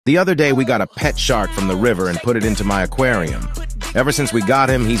The other day, we got a pet shark from the river and put it into my aquarium. Ever since we got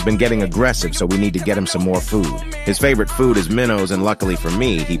him, he's been getting aggressive, so we need to get him some more food. His favorite food is minnows, and luckily for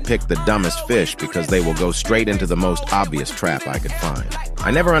me, he picked the dumbest fish because they will go straight into the most obvious trap I could find.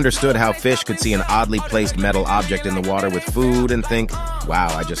 I never understood how fish could see an oddly placed metal object in the water with food and think, wow,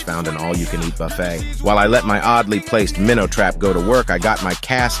 I just found an all-you-can-eat buffet. While I let my oddly placed minnow trap go to work, I got my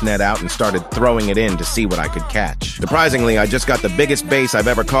cast net out and started throwing it in to see what I could catch. Surprisingly, I just got the biggest bass I've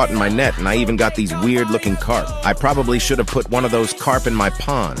ever caught in my net, and I even got these weird-looking carp. I probably should have put one of those carp in my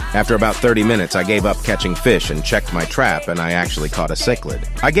pond. After about 30 minutes, I gave up catching fish and checked my trap, and I actually caught a cichlid.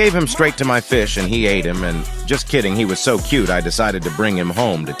 I gave him straight to my fish, and he ate him, and just kidding, he was so cute I decided to bring him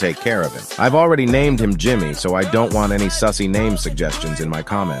home to take care of him. I've already named him Jimmy, so I don't want any sussy name suggestions in my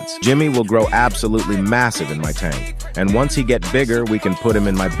comments. Jimmy will grow absolutely massive in my tank, and once he gets bigger, we can put him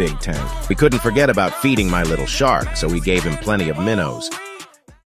in my big tank. We couldn't forget about feeding my little shark, so we gave him plenty of minnows.